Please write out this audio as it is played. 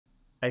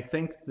I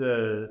think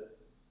the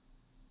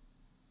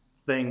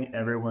thing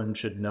everyone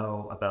should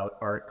know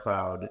about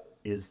ArtCloud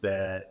is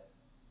that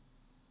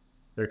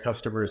their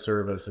customer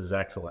service is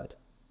excellent.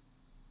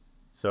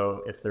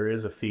 So if there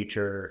is a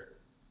feature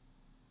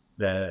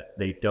that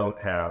they don't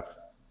have,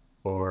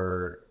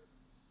 or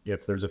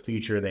if there's a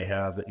feature they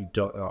have that you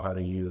don't know how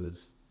to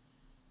use,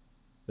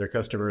 their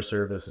customer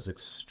service is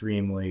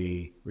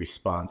extremely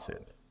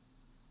responsive.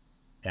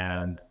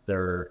 And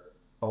they're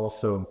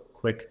also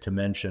quick to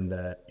mention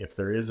that if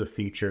there is a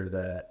feature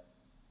that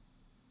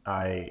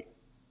I,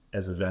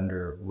 as a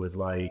vendor, would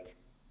like,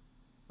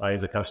 I,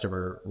 as a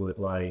customer, would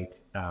like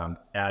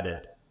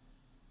added,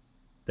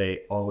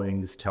 they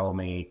always tell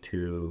me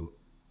to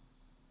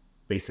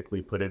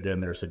basically put it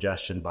in their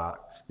suggestion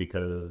box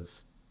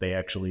because they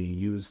actually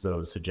use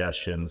those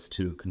suggestions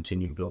to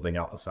continue building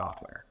out the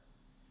software.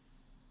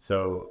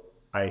 So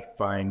I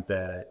find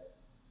that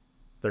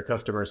their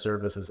customer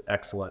service is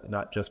excellent,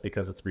 not just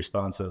because it's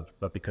responsive,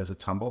 but because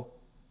it's humble.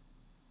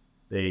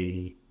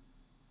 They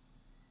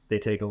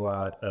take a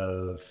lot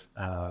of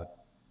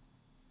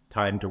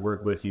time to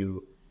work with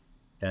you,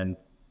 and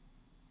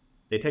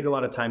they take a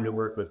lot of time to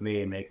work with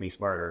me and make me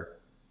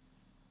smarter.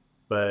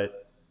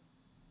 But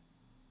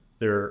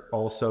they're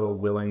also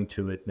willing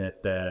to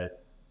admit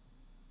that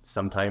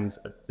sometimes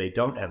they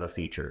don't have a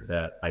feature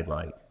that I'd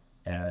like,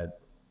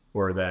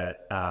 or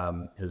that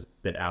has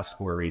been asked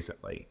for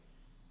recently.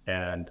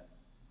 And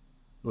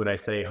when I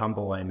say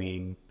humble, I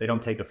mean they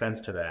don't take offense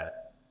to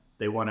that.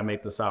 They want to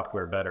make the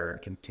software better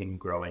and continue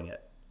growing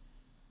it.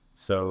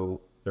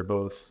 So they're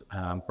both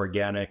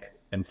organic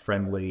and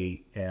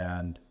friendly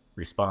and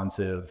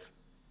responsive,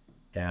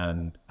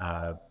 and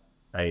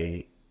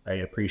I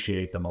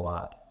appreciate them a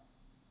lot.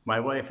 My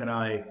wife and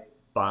I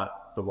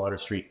bought the Water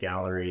Street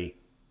Gallery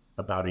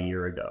about a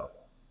year ago.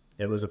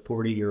 It was a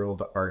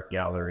 40-year-old art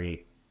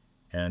gallery,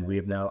 and we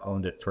have now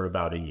owned it for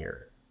about a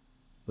year,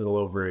 a little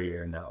over a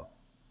year now.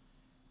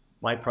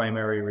 My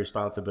primary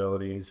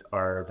responsibilities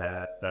are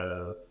that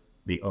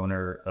the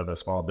owner of a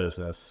small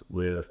business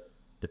with,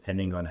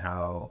 depending on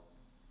how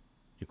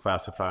you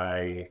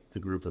classify the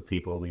group of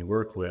people we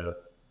work with,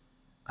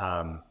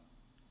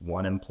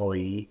 one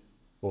employee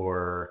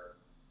or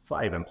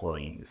 5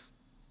 employees,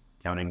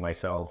 counting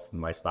myself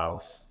and my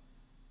spouse,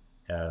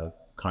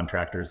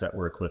 contractors that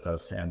work with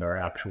us, and our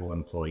actual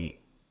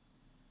employee.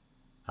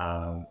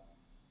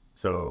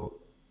 So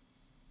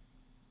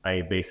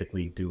I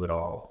basically do it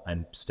all.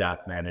 I'm staff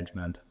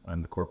management.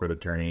 I'm the corporate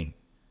attorney.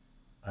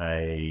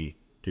 I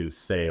do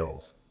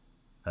sales.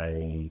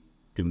 I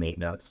do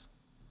maintenance.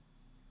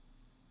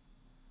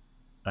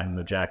 I'm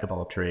the jack of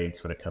all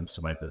trades when it comes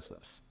to my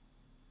business.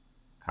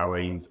 How I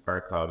use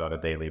ArtCloud on a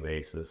daily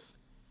basis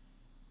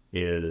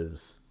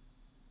is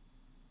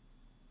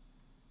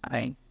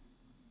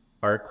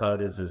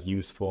ArtCloud is as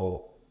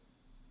useful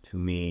to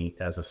me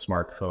as a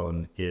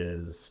smartphone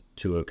is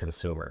to a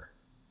consumer.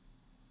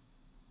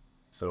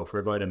 So if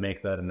we're going to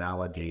make that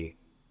analogy,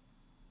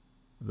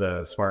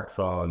 the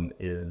smartphone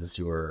is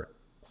your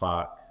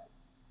clock,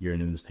 your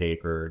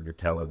newspaper, your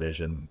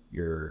television,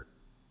 your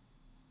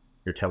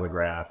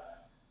telegraph,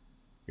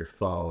 your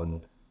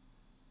phone,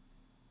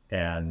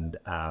 and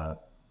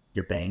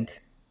your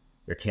bank,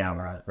 your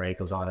camera, right? It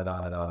goes on and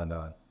on and on and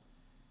on.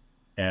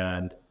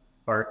 And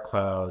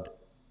ArtCloud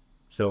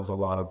fills a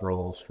lot of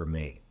roles for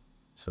me.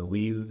 So we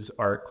use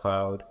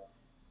ArtCloud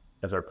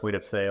as our point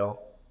of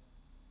sale.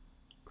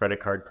 Credit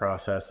card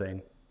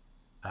processing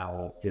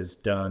is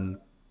done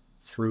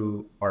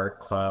through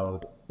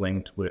ArtCloud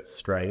linked with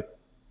Stripe.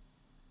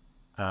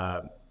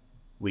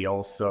 We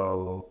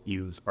also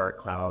use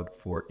ArtCloud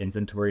for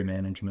inventory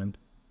management,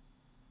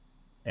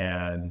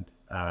 and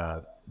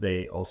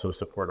they also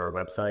support our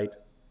website,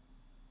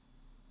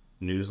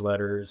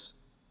 newsletters.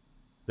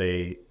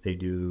 They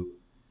do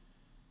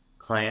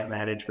client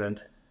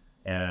management,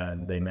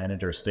 and they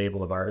manage our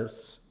stable of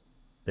artists.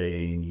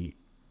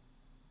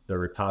 The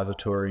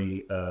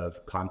repository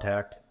of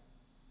contact,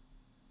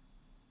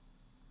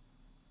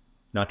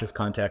 not just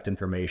contact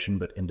information,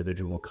 but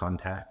individual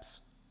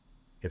contacts.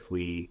 If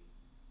we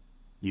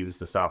use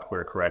the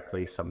software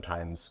correctly,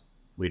 sometimes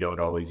we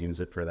don't always use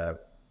it for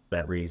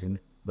that reason,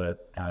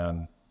 but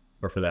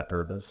or for that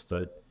purpose.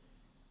 But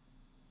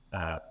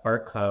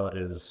ArtCloud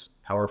is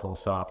powerful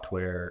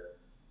software,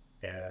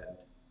 and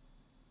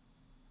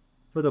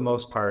for the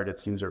most part,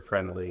 it's user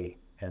friendly,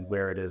 and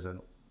where it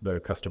isn't, the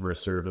customer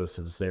service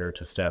is there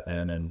to step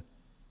in and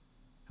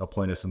help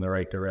point us in the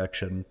right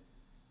direction,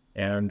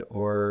 and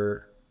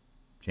or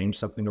change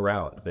something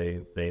around.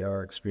 They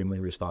are extremely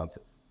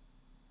responsive.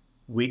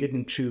 We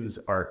didn't choose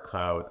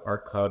ArtCloud.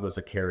 ArtCloud was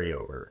a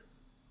carryover.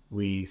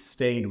 We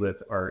stayed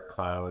with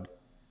ArtCloud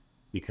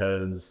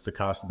because the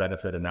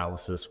cost-benefit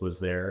analysis was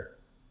there,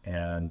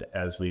 and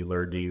as we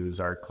learned to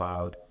use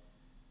ArtCloud,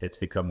 it's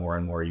become more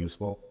and more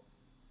useful.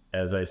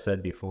 As I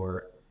said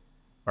before,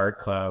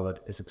 ArtCloud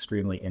is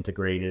extremely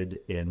integrated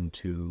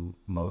into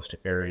most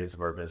areas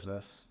of our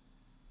business.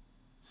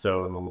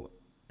 So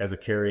as a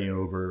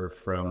carryover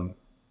from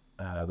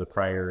the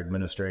prior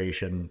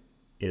administration,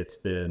 it's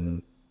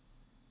been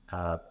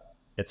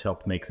it's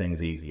helped make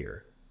things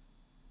easier.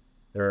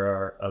 There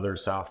are other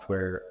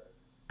software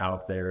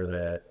out there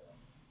that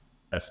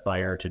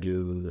aspire to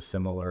do the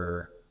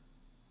similar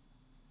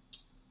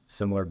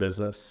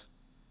business.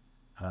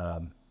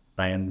 I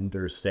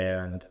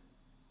understand.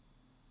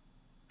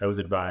 I was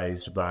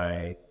advised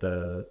by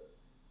the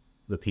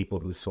people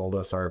who sold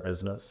us our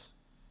business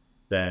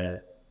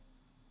that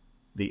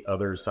the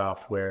other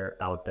software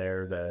out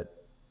there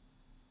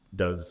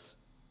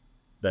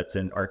that's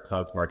in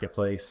ArtCloud's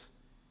marketplace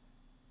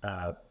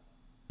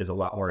is a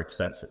lot more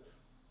expensive.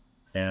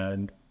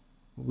 And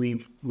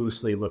we've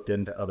loosely looked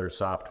into other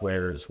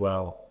software as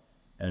well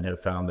and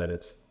have found that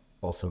it's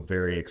also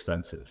very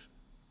expensive.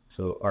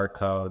 So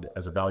ArtCloud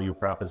as a value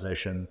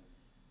proposition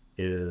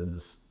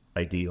is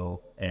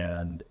ideal,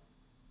 and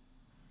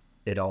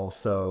it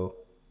also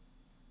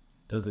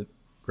does a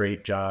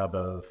great job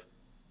of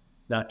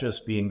not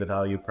just being the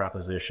value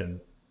proposition,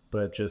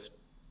 but just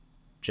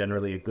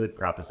generally a good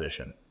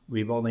proposition.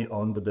 We've only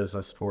owned the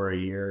business for a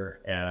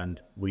year,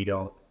 and we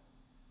don't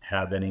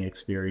have any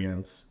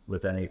experience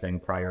with anything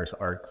prior to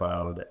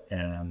ArtCloud.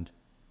 And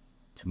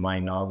to my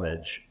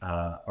knowledge,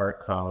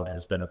 ArtCloud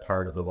has been a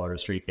part of the Water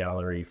Street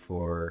Gallery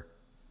for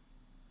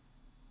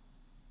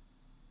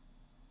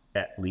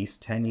at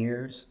least 10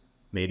 years,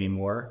 maybe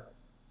more.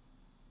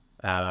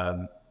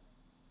 The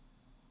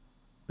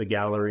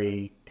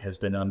gallery has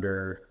been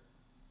under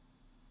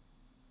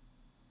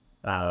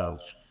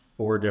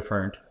 4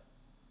 different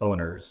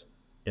owners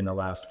in the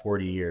last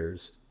 40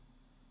 years.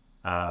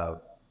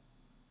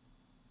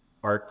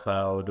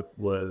 ArtCloud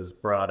was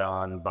brought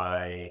on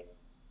by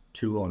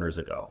 2 owners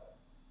ago.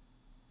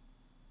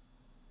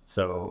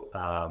 So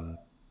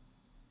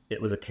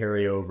it was a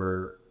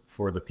carryover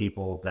for the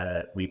people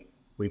that we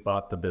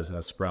bought the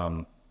business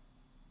from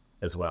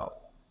as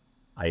well.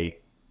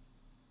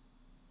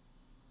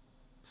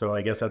 So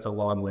I guess that's a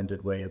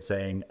long-winded way of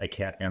saying I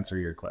can't answer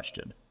your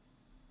question,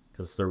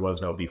 because there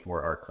was no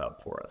before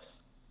ArtCloud for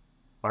us.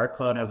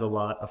 ArtCloud has a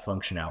lot of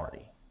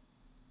functionality.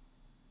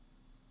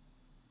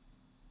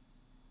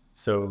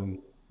 So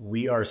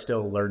we are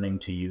still learning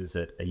to use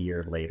it a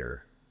year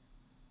later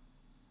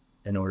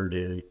in order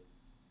to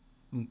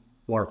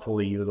more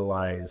fully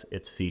utilize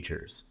its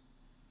features.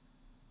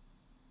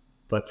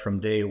 But from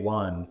day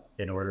one,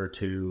 in order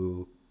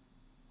to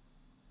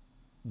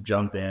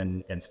jump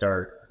in and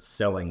start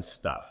selling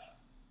stuff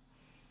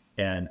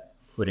and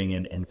putting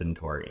in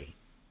inventory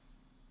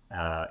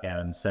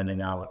and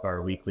sending out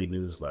our weekly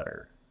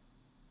newsletter,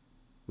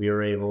 we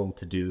were able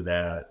to do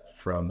that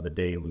from the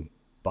day we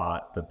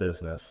bought the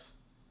business.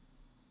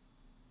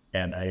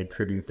 And I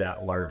attribute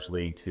that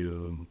largely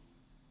to,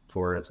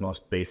 for its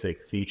most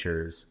basic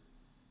features,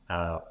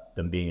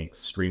 them being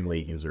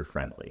extremely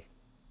user-friendly.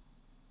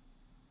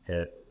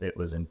 It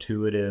was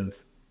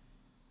intuitive.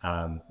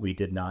 We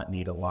did not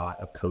need a lot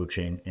of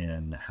coaching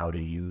in how to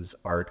use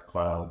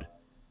ArtCloud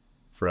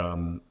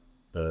from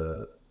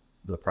the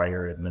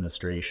prior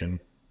administration.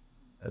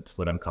 That's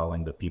what I'm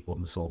calling the people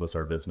who sold us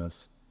our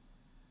business.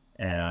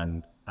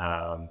 And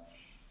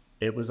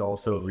it was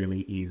also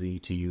really easy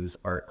to use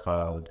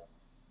ArtCloud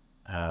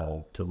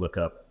to look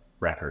up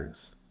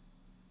records.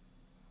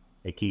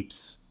 It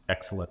keeps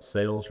excellent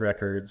sales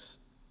records,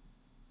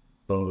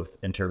 both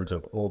in terms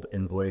of old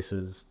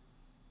invoices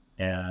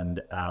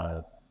and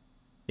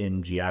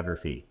in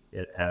geography.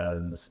 It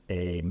has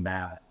a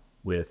map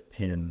with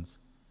pins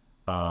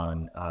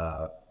on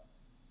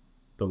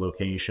the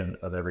location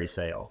of every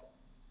sale,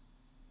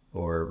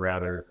 or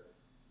rather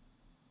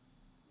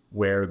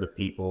where the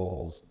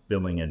people's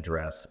billing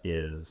address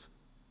is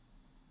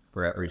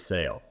for every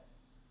sale.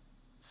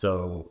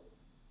 So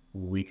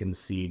we can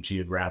see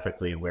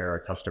geographically where our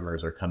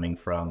customers are coming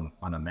from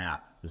on a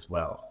map as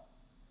well.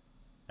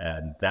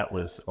 And that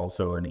was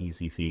also an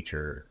easy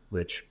feature,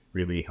 which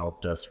really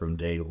helped us from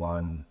day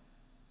one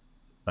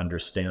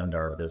understand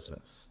our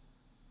business.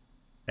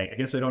 I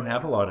guess I don't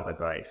have a lot of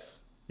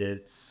advice.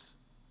 It's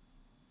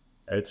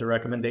a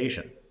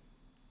recommendation.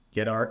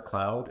 Get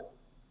ArtCloud.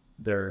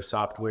 Their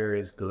software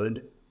is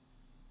good.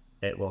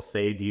 It will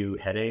save you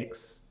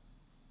headaches.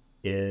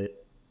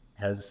 It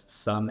has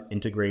some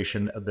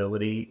integration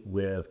ability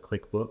with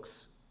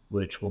QuickBooks,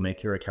 which will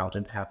make your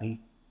accountant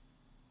happy.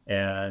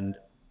 And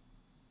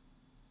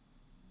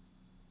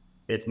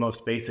its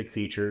most basic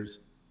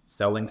features,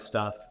 selling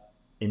stuff,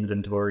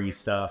 inventory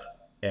stuff,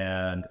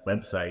 and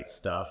website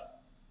stuff,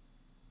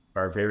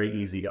 are very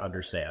easy to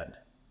understand.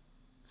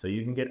 So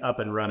you can get up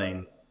and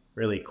running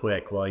really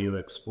quick while you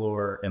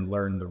explore and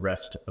learn the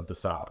rest of the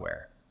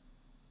software.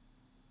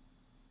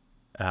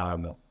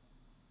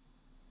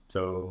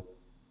 So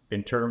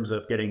in terms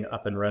of getting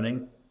up and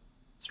running,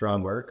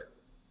 strong work,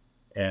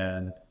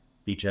 and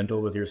be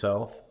gentle with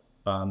yourself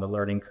on the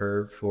learning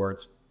curve for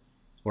its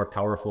more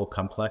powerful,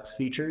 complex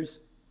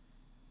features.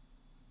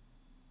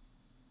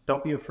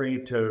 Don't be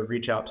afraid to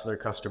reach out to their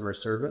customer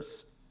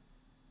service.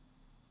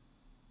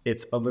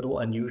 It's a little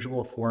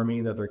unusual for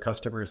me that their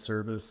customer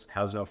service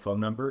has no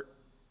phone number,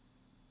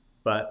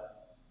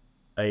 but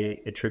I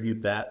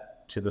attribute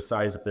that to the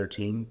size of their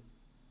team.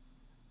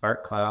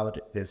 ArtCloud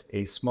is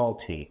a small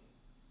team.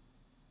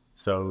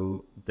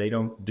 So they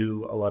don't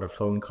do a lot of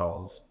phone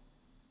calls.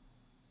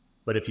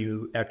 But if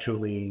you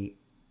actually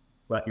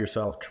let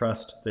yourself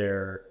trust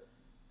their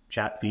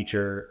chat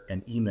feature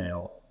and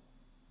email,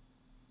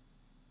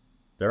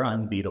 they're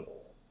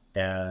unbeatable.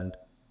 And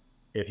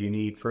if you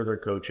need further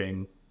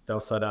coaching, they'll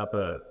set up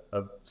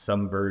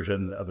some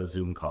version of a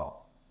Zoom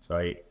call. So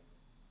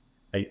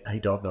I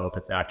don't know if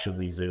it's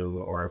actually Zoom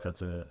or if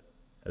it's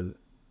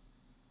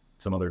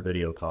some other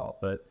video call,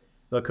 but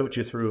they'll coach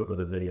you through it with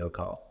a video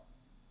call.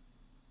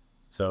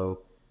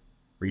 So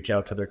reach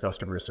out to their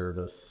customer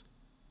service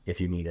if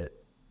you need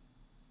it.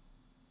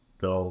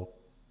 They'll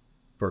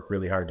work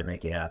really hard to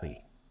make you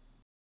happy.